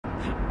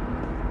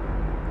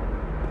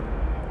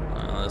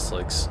Oh, this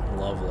looks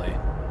lovely.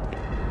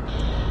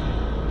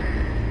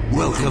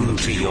 Welcome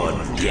to your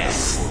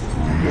death,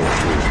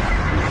 mortal.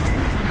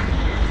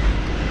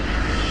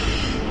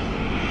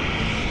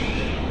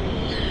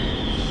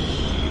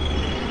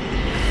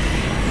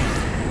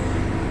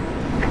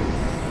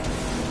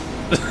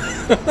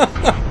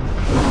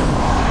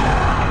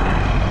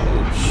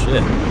 Oh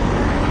shit.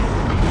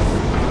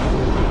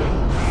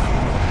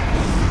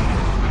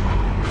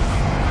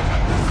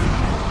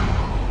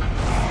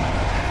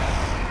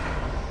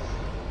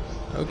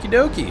 Okie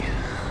dokie.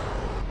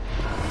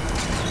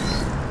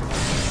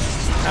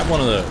 Have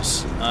one of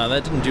those.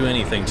 That didn't do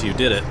anything to you,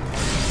 did it?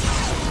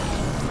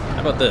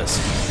 How about this?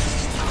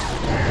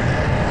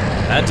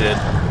 That did.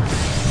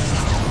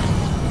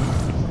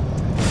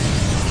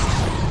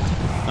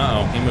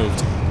 Uh-oh, he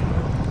moved.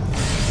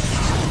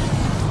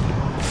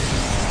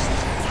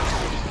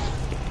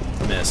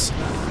 Miss.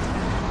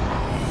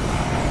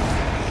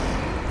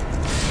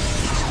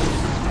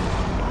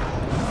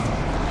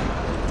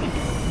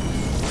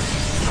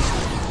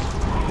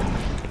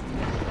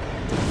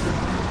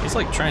 He's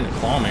like trying to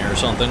claw me or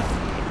something.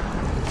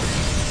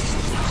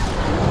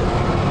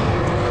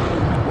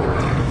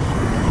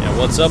 Yeah,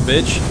 what's up,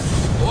 bitch?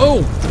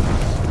 Whoa!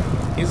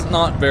 He's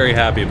not very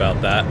happy about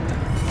that.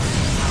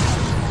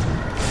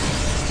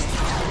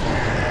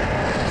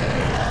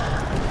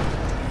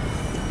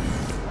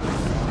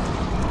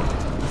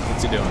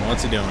 What's he doing?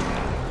 What's he doing?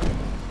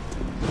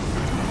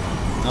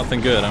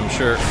 Nothing good, I'm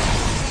sure.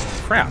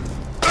 Crap.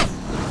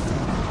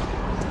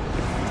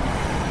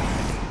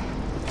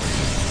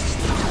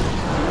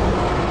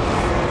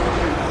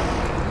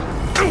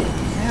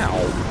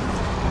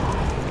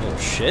 Oh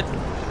shit.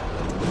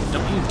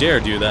 Don't you dare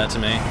do that to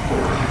me.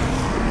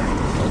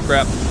 Oh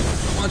crap.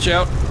 Watch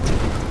out.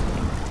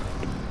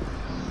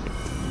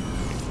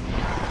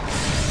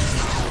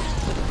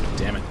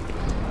 Damn it.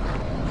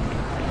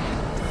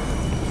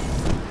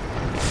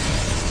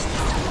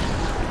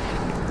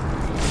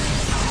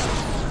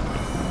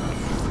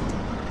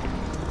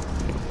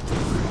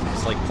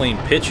 It's like playing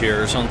pitch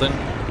here or something.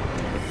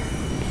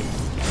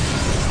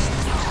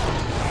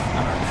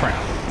 Oh crap.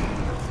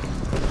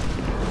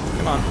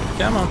 Come on,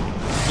 come on.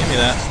 Give me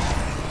that.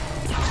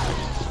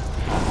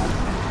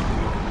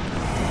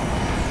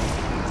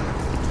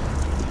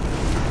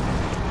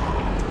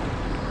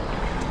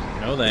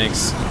 No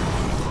thanks.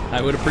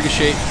 I would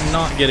appreciate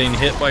not getting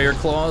hit by your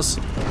claws.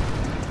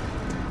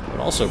 I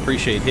would also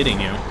appreciate hitting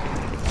you.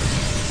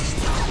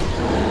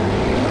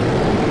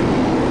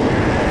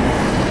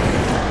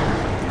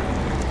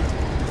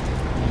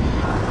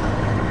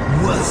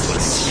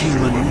 Worthless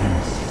human.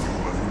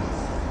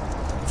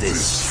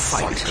 This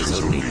fight has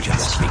only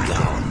just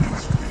begun.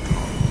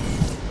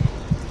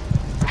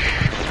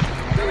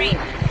 Marine.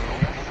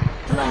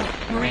 Hello,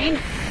 Marine.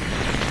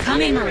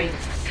 Come in, Marine.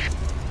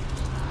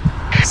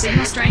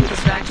 Signal strength is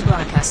back to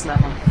broadcast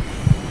level.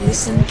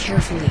 Listen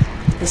carefully.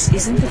 This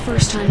isn't the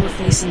first time we're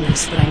facing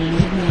this, but I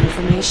need more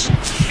information.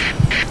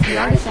 The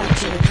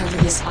artifact you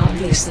recovered is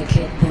obviously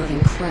capable of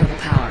incredible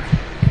power.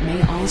 It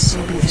may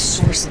also be the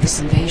source of this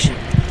invasion.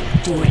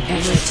 Do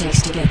whatever it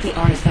takes to get the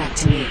artifact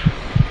to me.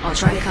 I'll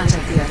try to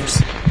contact the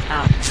others.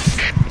 Out.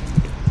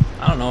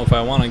 I don't know if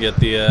I want to get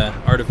the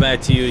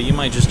artifact to you. You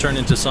might just turn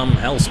into some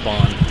hell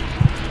spawn.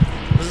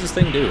 What does this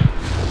thing do?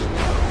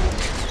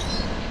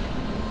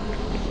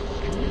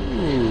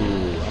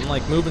 Ooh, I'm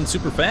like moving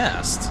super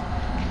fast.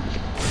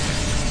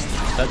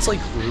 That's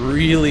like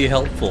really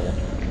helpful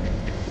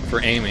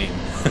for aiming.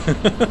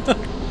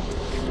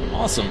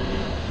 Awesome.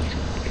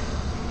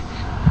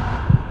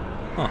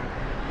 Huh.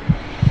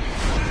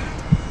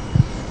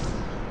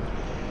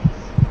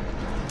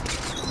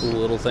 Cool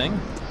little thing.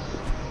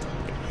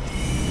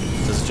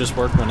 Does it just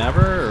work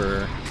whenever,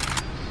 or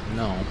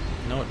no?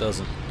 No, it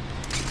doesn't.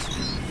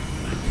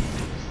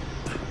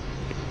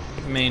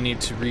 May need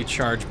to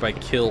recharge by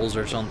kills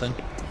or something.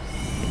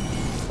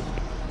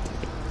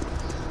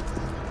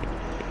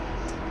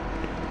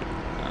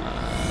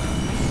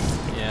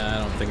 Yeah, I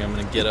don't think I'm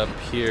gonna get up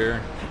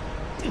here,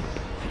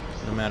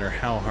 no matter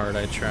how hard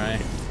I try.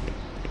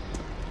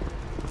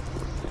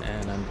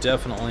 And I'm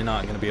definitely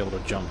not gonna be able to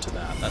jump to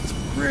that. That's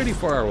pretty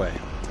far away.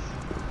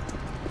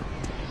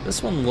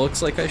 This one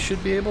looks like I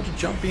should be able to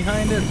jump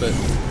behind it, but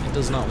it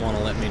does not want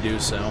to let me do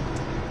so.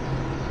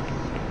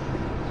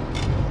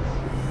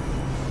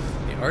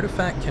 The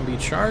artifact can be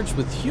charged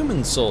with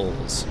human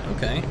souls.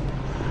 Okay.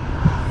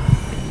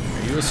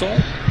 Are you a soul?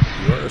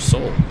 You are a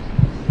soul.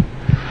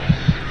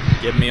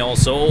 Give me all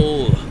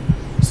soul.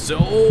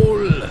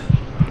 Soul!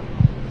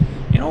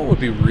 You know what would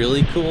be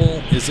really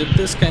cool is if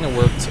this kind of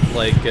worked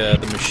like the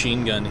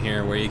machine gun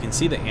here, where you can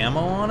see the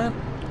ammo on it.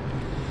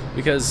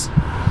 Because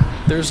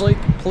there's like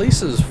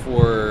places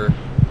for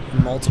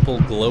multiple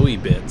glowy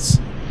bits.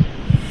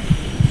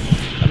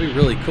 That'd be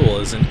really cool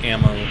as an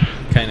ammo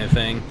kind of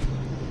thing.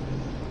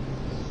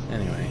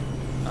 Anyway,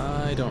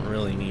 I don't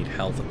really need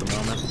health at the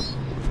moment.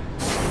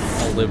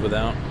 I'll live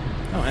without.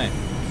 Oh, hey.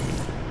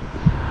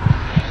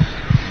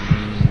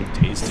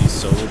 Tasty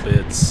soul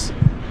bits.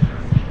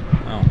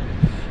 Oh,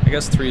 I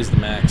guess 3 is the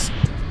max.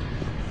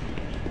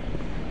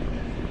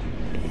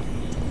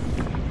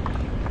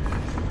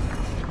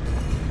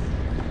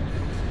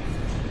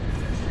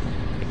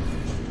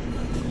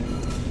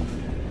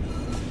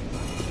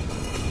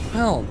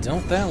 Well,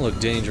 don't that look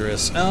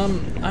dangerous?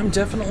 I'm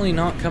definitely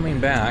not coming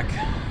back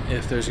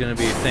if there's gonna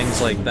be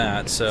things like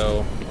that,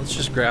 so let's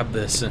just grab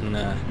this and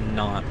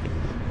not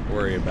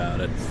worry about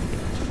it.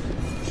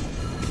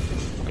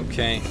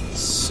 Okay,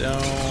 so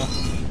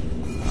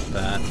not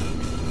that.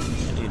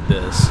 I need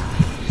this.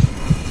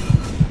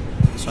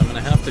 So I'm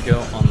gonna have to go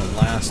on the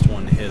last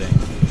one hitting.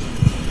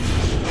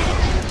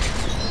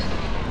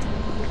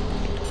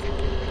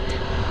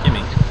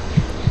 Gimme.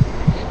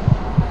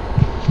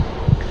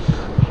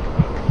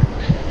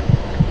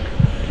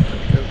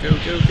 Go, go,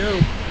 go, go.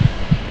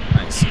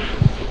 Nice.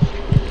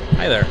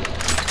 Hi there.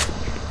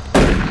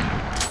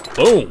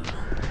 Boom.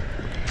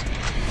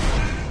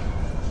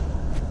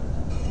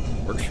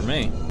 Works for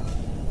me.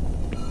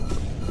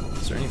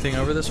 Is there anything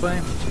over this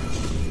way?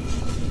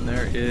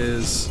 There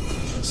is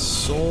a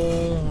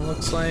soul,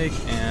 looks like,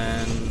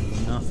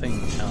 and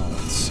nothing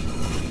else.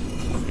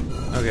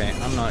 Okay,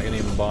 I'm not gonna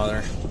even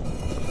bother.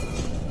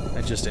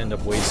 I'd just end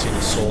up wasting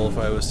a soul if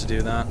I was to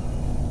do that.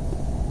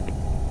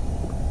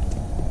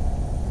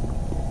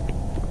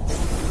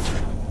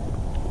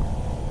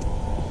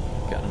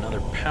 Got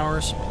another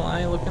power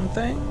supply looking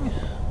thing.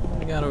 What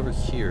do we got over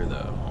here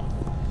though?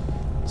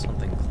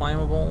 Something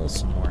climbable,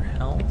 some more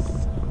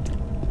health.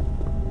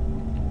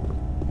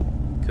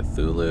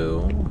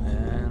 Cthulhu,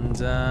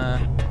 and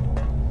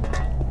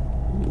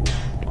ooh,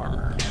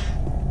 armor.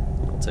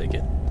 I'll take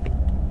it.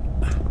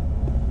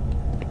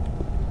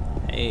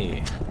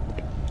 Hey.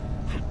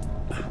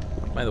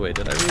 By the way,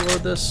 did I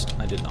reload this?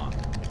 I did not.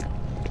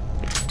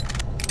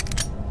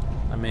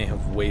 I may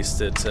have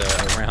wasted a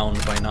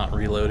round by not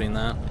reloading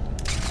that.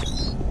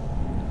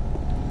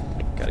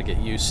 Gotta get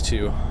used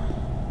to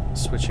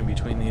switching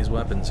between these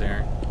weapons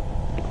here.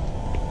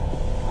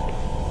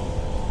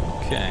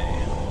 Okay.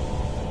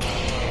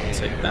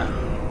 Take that.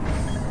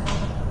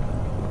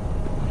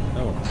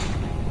 Oh.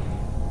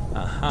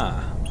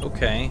 Aha.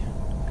 Okay.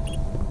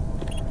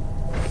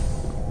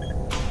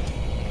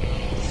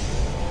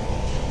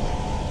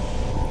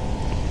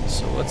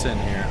 So what's in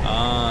here?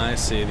 Ah, I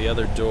see. The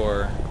other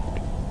door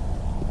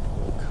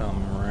will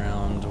come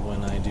around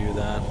when I do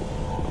that.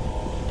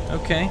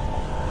 Okay.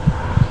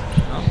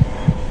 Well,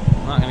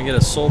 I'm not going to get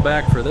a soul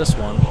back for this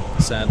one,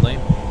 sadly.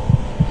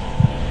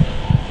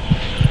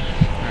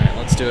 Alright,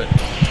 let's do it.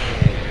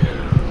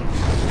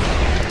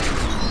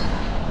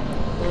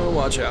 Oh,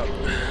 watch out.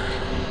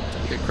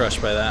 Don't get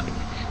crushed by that.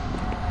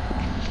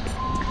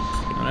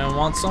 Anyone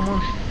want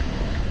someone?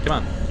 Come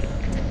on.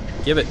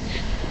 Give it.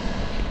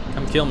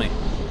 Come kill me.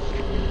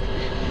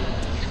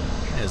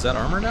 Hey, is that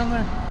armor down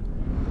there?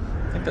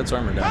 I think that's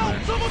armor down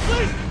there. Someone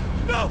please!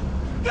 No!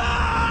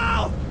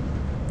 No!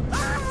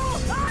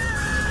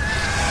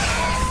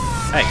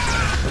 Hey.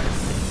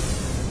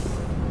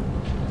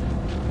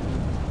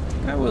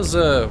 I was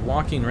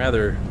walking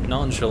rather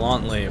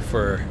nonchalantly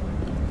for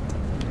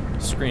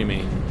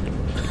screaming.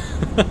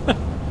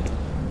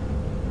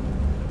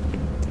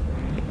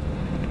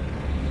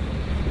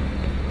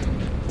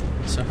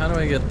 So how do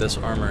I get this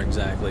armor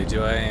exactly?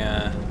 Do I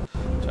have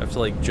to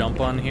like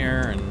jump on here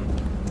and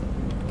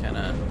kind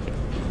of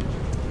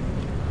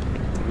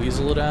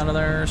weasel it out of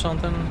there or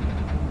something?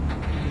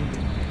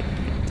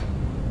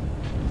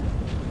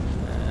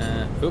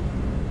 Oop.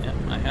 Yep,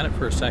 I had it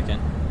for a second.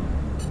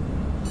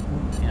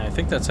 Yeah, I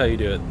think that's how you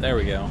do it. There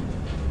we go.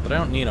 But I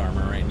don't need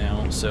armor right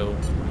now, so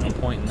no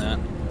point in that.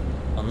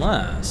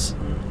 Unless...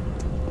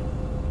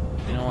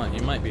 You know what?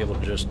 You might be able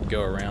to just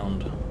go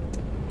around.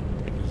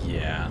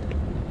 Yeah.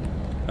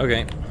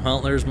 Okay,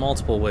 well, there's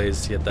multiple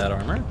ways to get that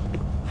armor,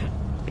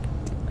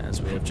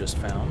 as we have just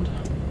found.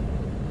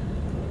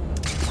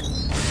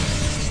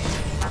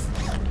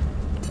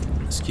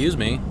 Excuse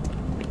me.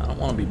 I don't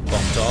want to be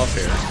bumped off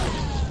here.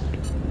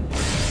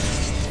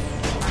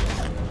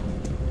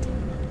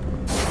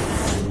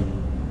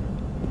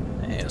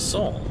 Hey, a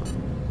soul.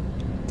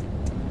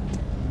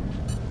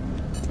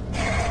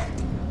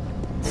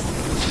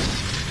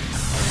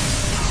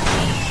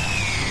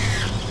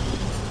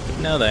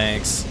 No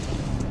thanks.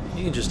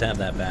 You can just have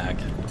that back.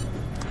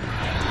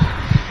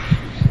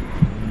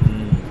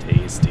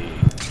 Tasty.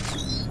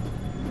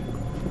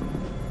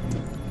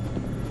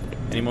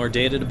 Any more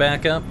data to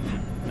back up?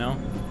 No?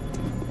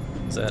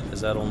 Is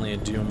that only a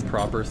Doom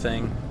proper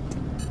thing?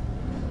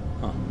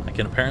 Huh. I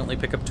can apparently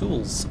pick up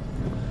tools.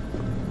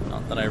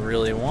 Not that I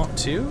really want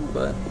to,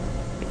 but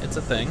it's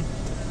a thing.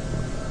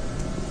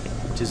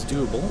 It is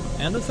doable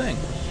and a thing.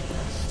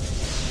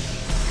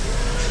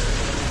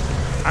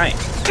 Hi.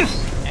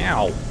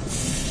 Ow.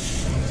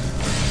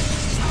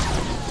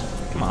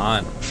 Come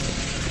on.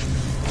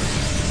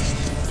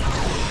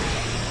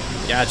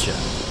 Gotcha.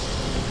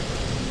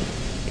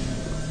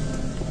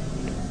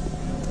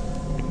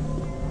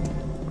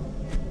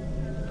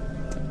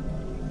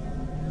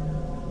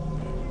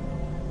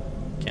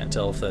 Can't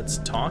tell if that's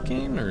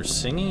talking or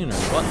singing or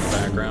what in the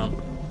background.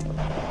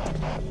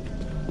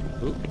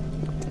 Oop.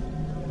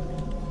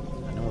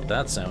 I know what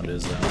that sound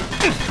is though.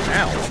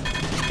 Ow.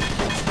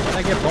 Why did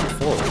I get bumped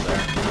forward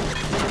there?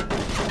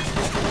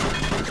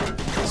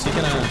 Is he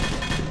gonna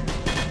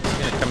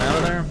come out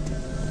of there?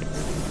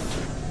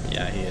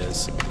 Yeah, he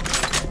is.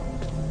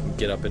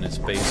 get up in his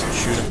face and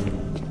shoot him.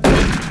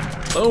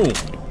 Boom!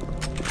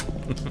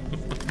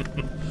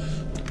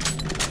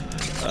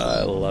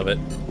 I love it.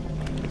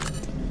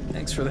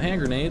 Thanks for the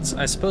hand grenades.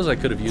 I suppose I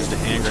could have used a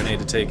hand grenade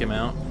to take him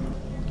out.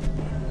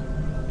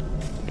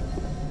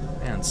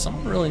 Man,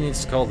 someone really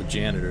needs to call the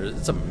janitor.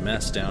 It's a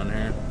mess down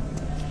here.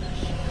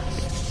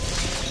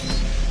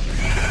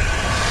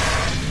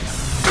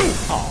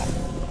 Oh.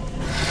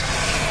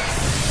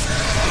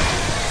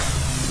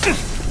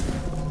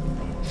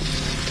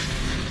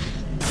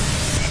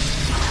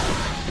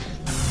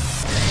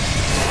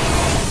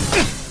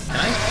 Can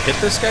I hit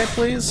this guy,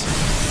 please?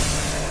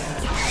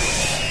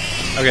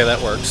 Okay,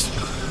 that works.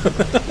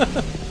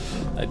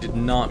 I did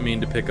not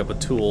mean to pick up a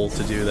tool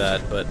to do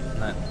that, but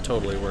that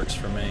totally works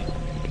for me.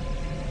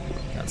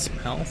 Got some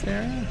health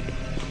here.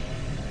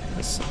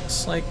 This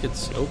looks like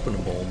it's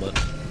openable, but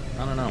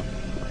I don't know.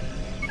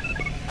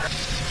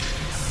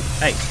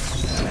 Hey!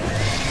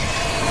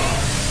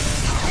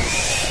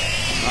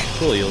 Not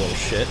cool, you little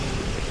shit.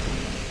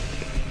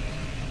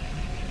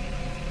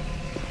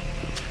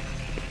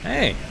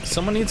 Hey,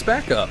 someone needs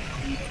backup.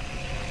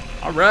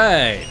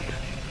 Alright.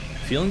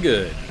 Feeling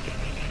good.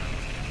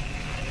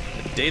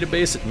 The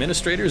database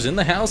administrator's in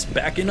the house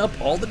backing up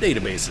all the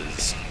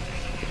databases.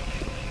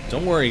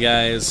 Don't worry,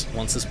 guys.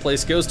 Once this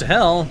place goes to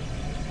hell,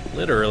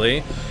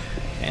 literally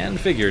and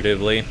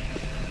figuratively,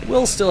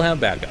 we'll still have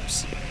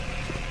backups.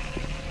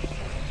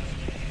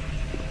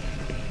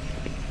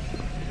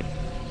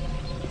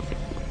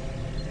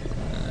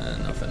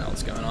 Nothing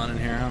else going on in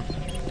here, huh?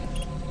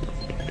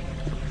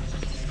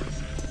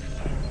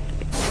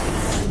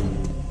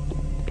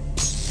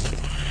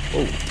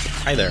 Oh,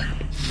 hi there.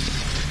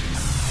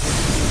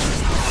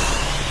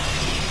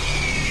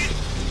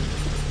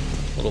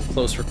 A little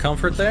close for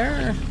comfort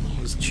there.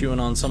 He's chewing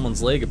on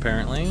someone's leg,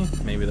 apparently.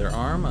 Maybe their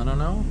arm, I don't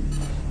know.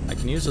 I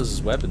can use those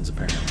as weapons,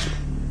 apparently.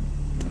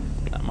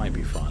 That might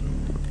be fun.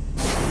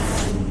 I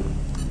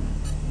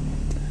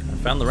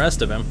found the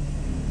rest of him.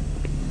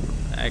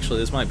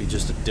 Actually, this might be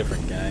just a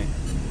different guy.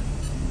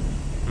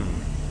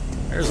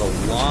 There's a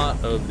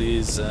lot of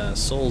these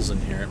souls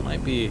in here. It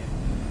might be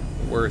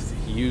worth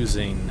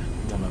using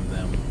one of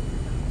them.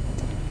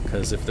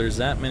 Because if there's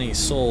that many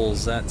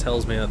souls, that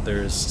tells me that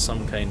there's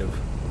some kind of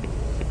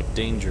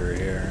danger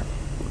here.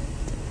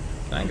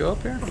 Can I go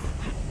up here?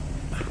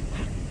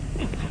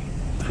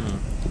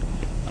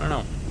 I don't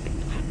know.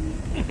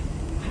 I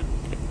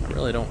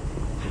really don't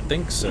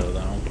think so,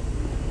 though.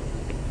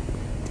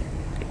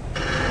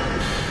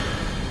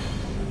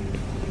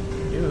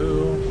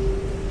 Yoo-hoo.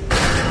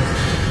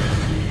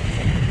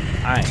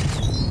 Hi.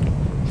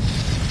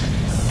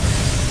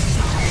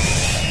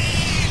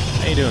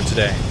 How you doing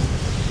today?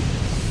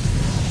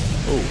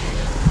 Oh.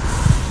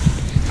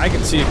 I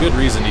can see a good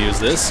reason to use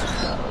this.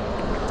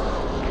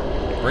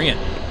 Bring it.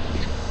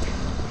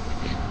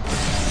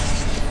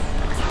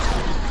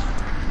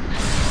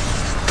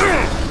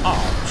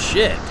 Oh,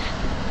 shit.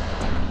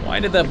 Why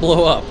did that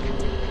blow up?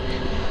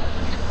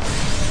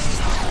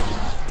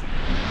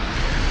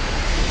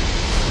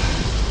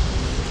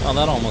 Well,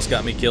 that almost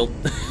got me killed.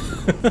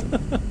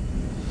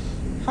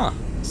 Huh.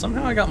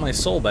 Somehow I got my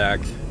soul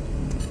back.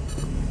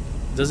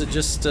 Does it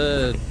just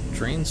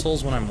drain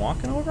souls when I'm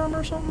walking over them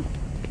or something?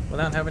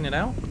 Without having it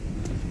out?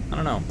 I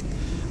don't know.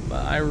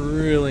 But I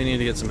really need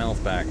to get some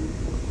health back.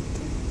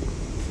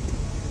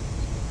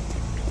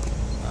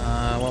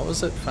 What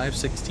was it?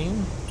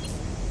 516?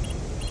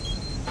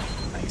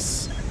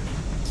 Nice.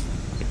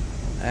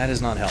 That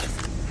is not health.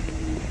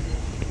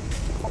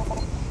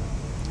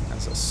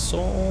 That's a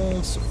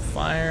soul, some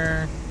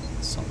fire,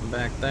 something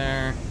back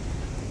there.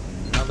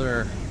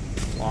 Another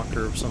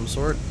locker of some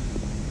sort.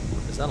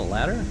 Is that a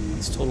ladder?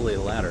 It's totally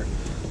a ladder.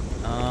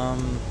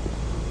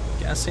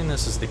 Guessing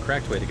this is the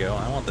correct way to go.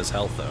 I want this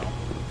health, though.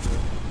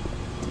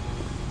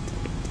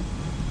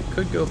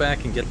 Could go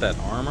back and get that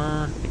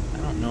armor. I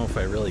don't know if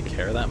I really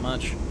care that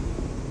much.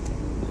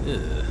 Ugh.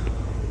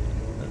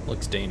 That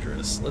looks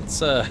dangerous. Let's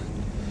do a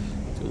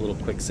little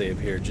quick save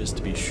here just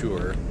to be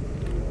sure.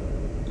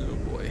 Oh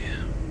boy.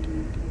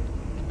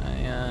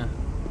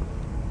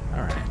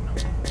 Alright.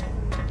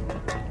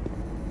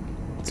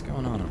 What's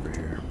going on over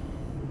here?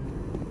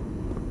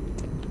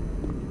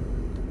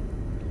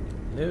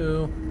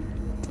 Hello?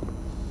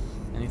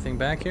 Anything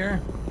back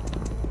here?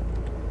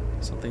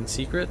 Something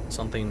secret?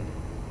 Something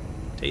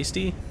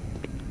tasty?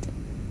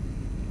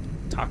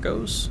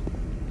 Tacos?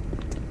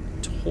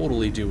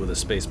 Totally do with a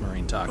Space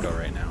Marine taco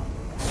right now.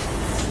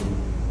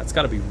 That's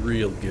gotta be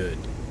real good.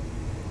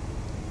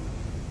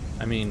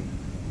 I mean,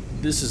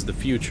 this is the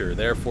future,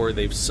 therefore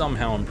they've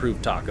somehow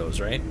improved tacos,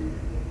 right?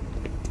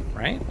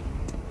 Right?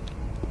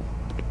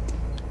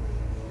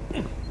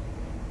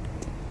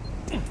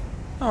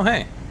 Oh,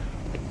 hey.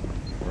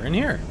 We're in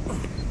here.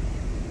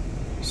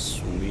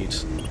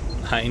 Sweet.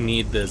 I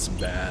need this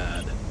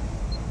bad.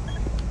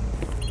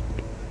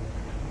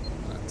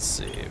 Let's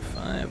see.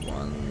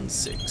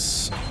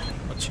 516.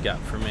 What you got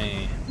for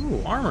me?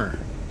 Ooh, armor.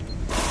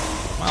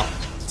 Wow.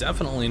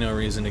 Definitely no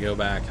reason to go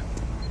back.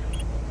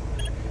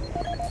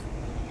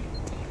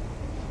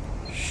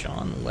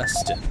 Sean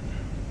Weston.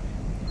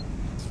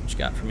 What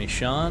you got for me,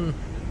 Sean?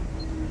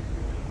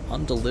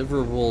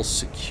 Undeliverable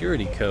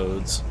security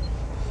codes.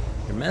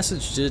 Your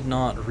message did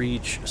not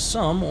reach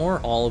some or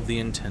all of the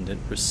intended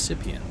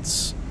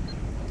recipients.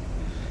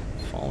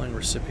 Following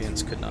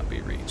recipients could not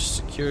be reached.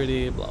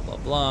 Security, blah, blah,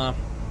 blah.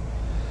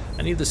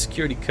 I need the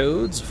security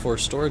codes for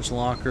storage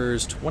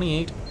lockers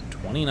 28,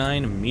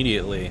 29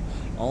 immediately.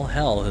 All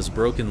hell has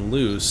broken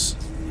loose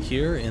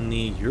here in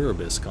the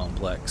Eurobis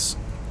complex.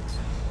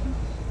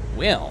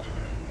 Well.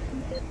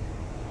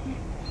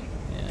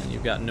 And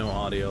you've got no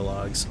audio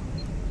logs.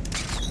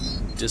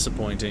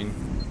 Disappointing.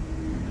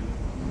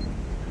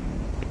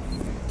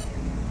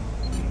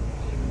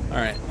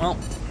 Alright, well,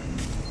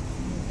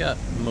 got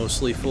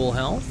mostly full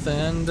health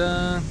and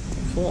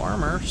full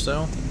armor,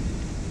 so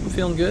I'm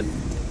feeling good.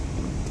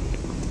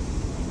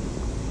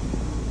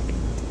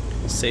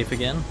 Safe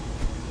again.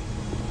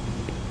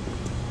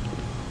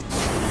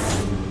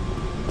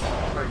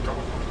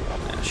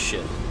 Ah,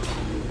 shit.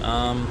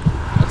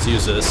 Let's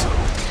use this.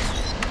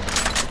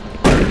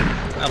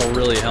 That'll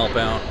really help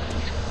out.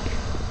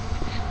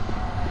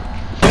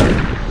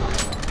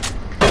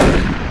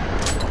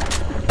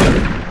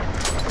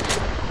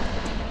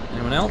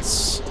 Anyone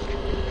else?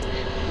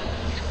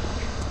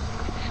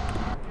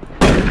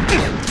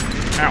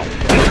 Ow.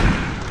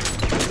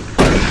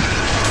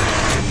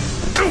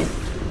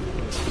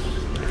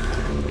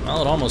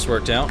 Well, it almost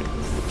worked out.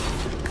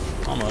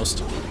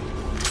 Almost.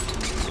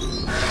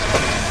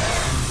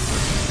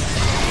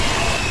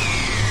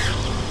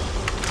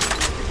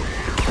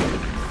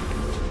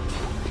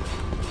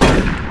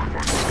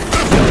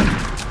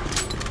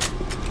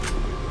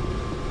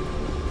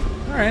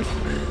 Alright.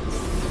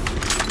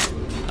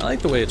 I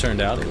like the way it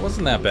turned out. It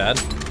wasn't that bad.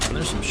 And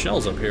there's some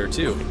shells up here,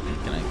 too.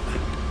 Can I...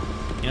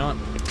 You know what?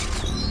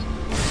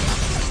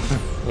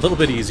 A little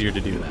bit easier to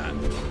do that.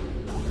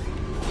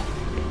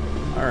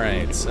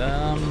 Alright,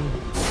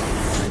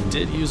 I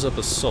did use up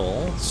a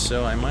soul,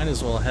 so I might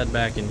as well head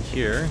back in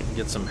here,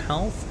 get some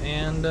health,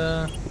 and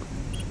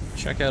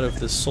check out if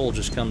this soul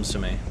just comes to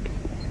me.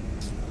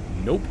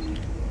 Nope.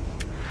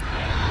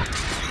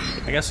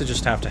 I guess I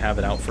just have to have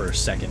it out for a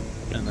second,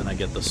 and then I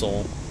get the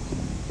soul.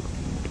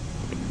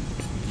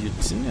 Good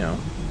to know.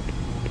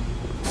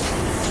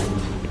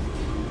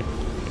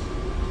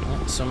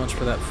 Well, so much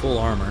for that full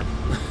armor.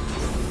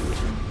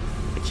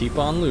 Keep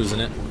on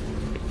losing it.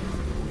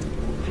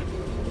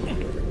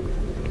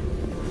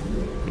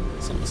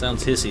 Something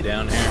sounds hissy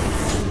down here.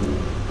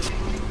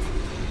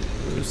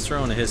 Who's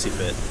throwing a hissy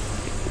fit?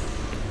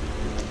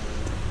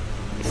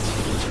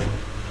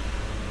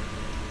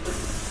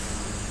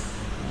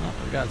 Well,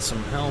 we got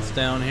some health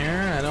down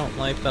here. I don't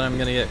like that I'm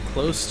gonna get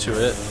close to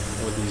it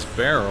with these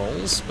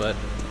barrels, but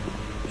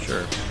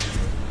sure.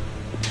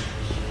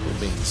 Cool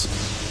beans.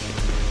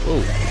 Whoa,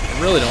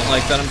 I really don't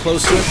like that I'm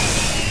close to it.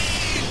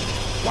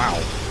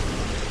 Wow.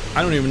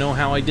 I don't even know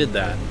how I did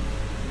that.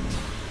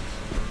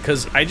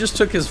 Because I just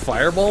took his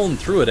fireball and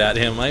threw it at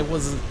him. I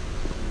wasn't...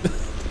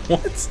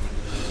 What?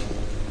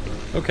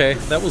 Okay,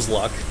 that was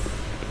luck.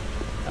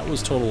 That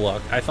was total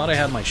luck. I thought I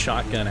had my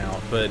shotgun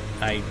out, but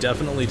I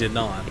definitely did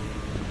not.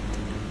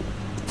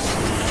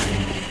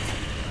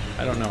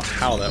 I don't know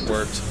how that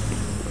worked.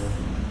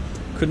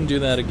 Couldn't do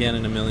that again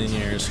in a million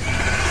years.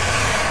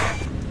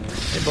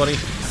 Hey, buddy.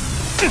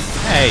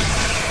 Hey!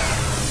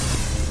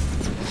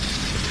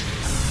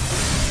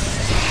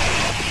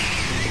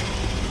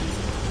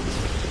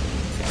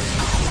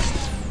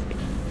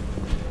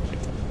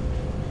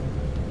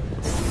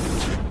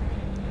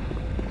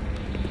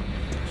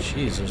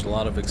 Jeez, there's a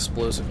lot of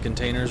explosive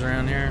containers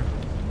around here.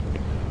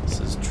 This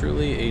is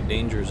truly a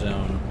danger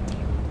zone.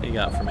 What do you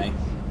got for me?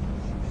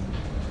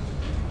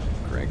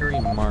 Gregory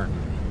Martin.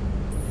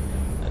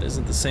 That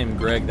isn't the same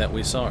Greg that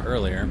we saw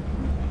earlier.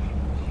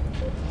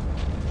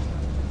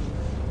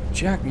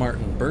 Jack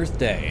Martin,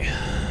 birthday.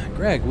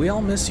 Greg, we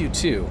all miss you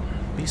too.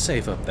 Be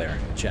safe up there,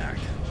 Jack.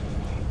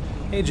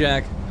 Hey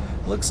Jack,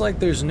 looks like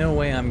there's no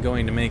way I'm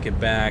going to make it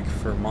back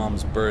for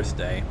Mom's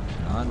birthday.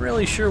 Not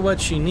really sure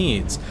what she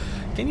needs.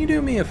 Can you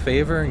do me a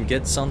favor and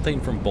get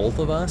something from both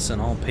of us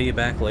and I'll pay you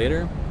back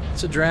later?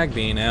 It's a drag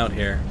being out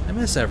here. I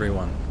miss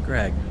everyone.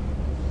 Greg.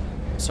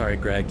 Sorry,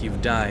 Greg,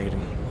 you've died,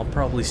 and I'll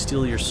probably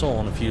steal your soul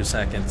in a few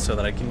seconds so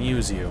that I can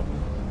use you.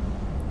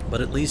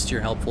 But at least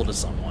you're helpful to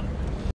someone.